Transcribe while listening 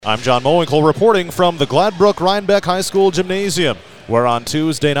I'm John Mowinkle reporting from the Gladbrook Rhinebeck High School Gymnasium, where on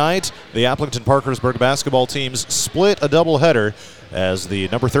Tuesday night, the Applington-Parkersburg basketball teams split a doubleheader as the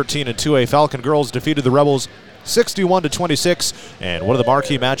number 13 and 2A Falcon girls defeated the Rebels 61-26, and one of the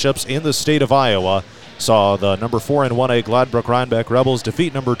marquee matchups in the state of Iowa saw the number 4 and 1A Gladbrook Rhinebeck Rebels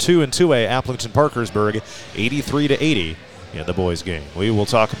defeat number 2 and 2A Applington-Parkersburg 83-80 in the boys' game. We will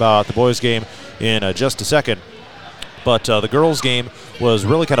talk about the boys' game in just a second. But the girls' game was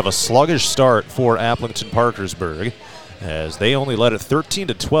really kind of a sluggish start for Applington-Parkersburg, as they only led it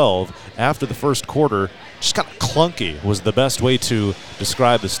 13-12 after the first quarter. Just kind of clunky was the best way to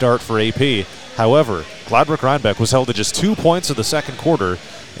describe the start for AP. However, Gladbrook Rhinebeck was held to just 2 points in the second quarter,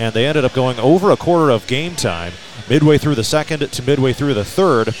 and they ended up going over a quarter of game time, midway through the second to midway through the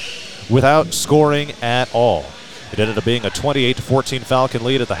third, without scoring at all. It ended up being a 28-14 Falcon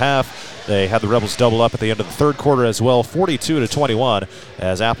lead at the half. They had the Rebels double up at the end of the third quarter as well, 42-21,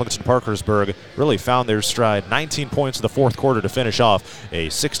 as Applington-Parkersburg really found their stride. 19 points in the fourth quarter to finish off a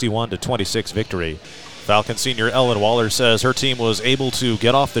 61-26 victory. Falcon senior Ellen Waller says her team was able to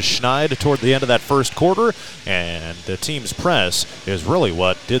get off the schneid toward the end of that first quarter, and the team's press is really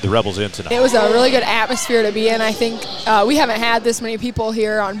what did the Rebels in tonight. It was a really good atmosphere to be in. I think we haven't had this many people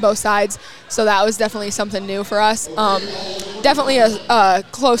here on both sides, so that was definitely something new for us. Definitely a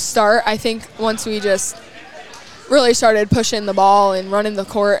close start. I think once we just really started pushing the ball and running the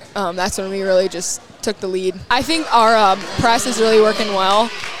court, that's when we really just took the lead. I think our press is really working well.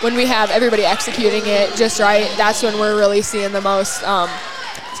 When we have everybody executing it just right, that's when we're really seeing the most,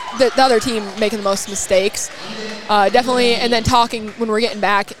 the other team making the most mistakes. Definitely, and then talking when we're getting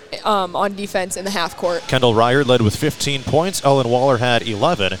back on defense in the half court. Kendall Ryer led with 15 points. Ellen Waller had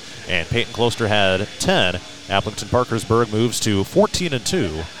 11, and Peyton Closter had 10. Applington-Parkersburg moves to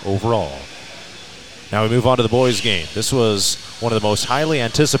 14-2 overall. Now we move on to the boys' game. This was one of the most highly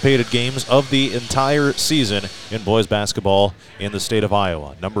anticipated games of the entire season in boys basketball in the state of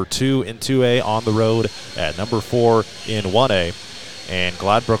Iowa. Number 2 in 2A on the road at number 4 in 1A. And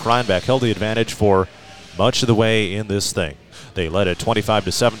Gladbrook Rhinebeck held the advantage for much of the way in this thing. They led it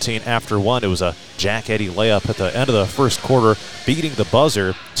 25-17 after one. It was a Jack Eddy layup at the end of the first quarter, beating the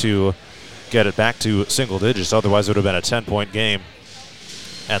buzzer to get it back to single digits. Otherwise, it would have been a 10-point game.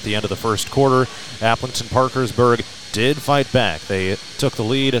 At the end of the first quarter, Applington-Parkersburg did fight back. They took the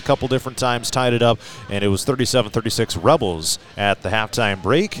lead a couple different times, tied it up, and it was 37-36 Rebels at the halftime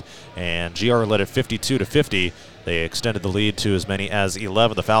break, and GR led it 52-50. They extended the lead to as many as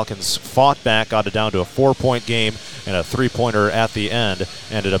 11. The Falcons fought back, got it down to a 4-point game, and a three-pointer at the end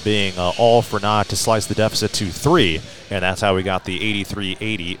ended up being all for naught to slice the deficit to 3, and that's how we got the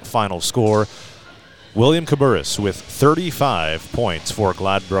 83-80 final score. William Caburris with 35 points for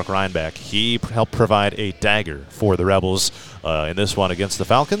Gladbrook Rhinebeck. He helped provide a dagger for the Rebels in this one against the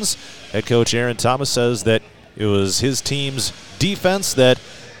Falcons. Head coach Aaron Thomas says that it was his team's defense that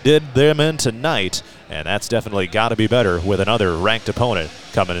did them in tonight, and that's definitely got to be better with another ranked opponent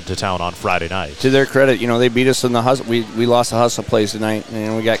coming into town on Friday night. To their credit, they beat us in the hustle. We lost the hustle plays tonight,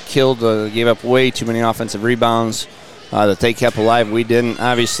 and we got killed, gave up way too many offensive rebounds that they kept alive. We didn't.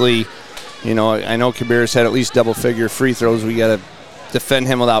 Obviously, I know Cabarrus had at least double-figure free throws. We got to defend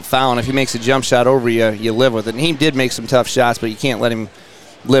him without fouling. If he makes a jump shot over you, you live with it. And he did make some tough shots, but you can't let him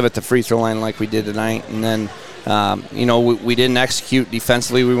live at the free throw line like we did tonight. And then, we didn't execute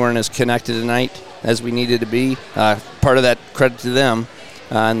defensively. We weren't as connected tonight as we needed to be. Part of that credit to them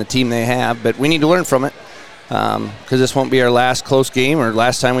and the team they have. But we need to learn from it because this won't be our last close game or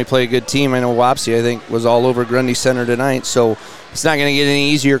last time we play a good team. I know Wapsie, I think, was all over Grundy Center tonight. So it's not going to get any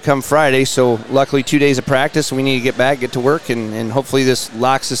easier come Friday, so luckily 2 days of practice. We need to get back, get to work, and hopefully this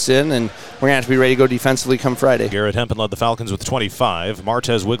locks us in, and we're going to have to be ready to go defensively come Friday. Garrett Hempen led the Falcons with 25.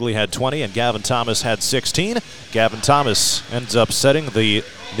 Martez Wigley had 20, and Gavin Thomas had 16. Gavin Thomas ends up setting the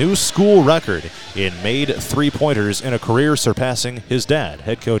new school record in made three-pointers in a career, surpassing his dad,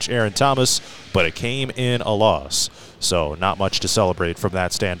 head coach Aaron Thomas, but it came in a loss, so not much to celebrate from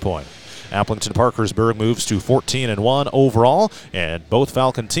that standpoint. Applington-Parkersburg moves to 14-1 overall, and both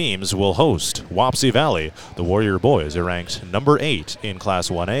Falcon teams will host Wapsie Valley. The Warrior boys are ranked number 8 in Class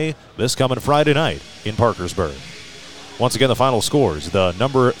 1A this coming Friday night in Parkersburg. Once again, the final scores. The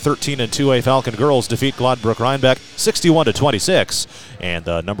number 13 and 2A Falcon girls defeat Gladbrook Rhinebeck 61-26, and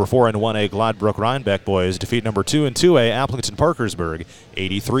the number 4 and 1A Gladbrook Rhinebeck boys defeat number 2 and 2A Applington-Parkersburg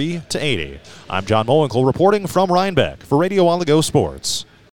 83-80. I'm John Mowinkle reporting from Rhinebeck for Radio On The Go Sports.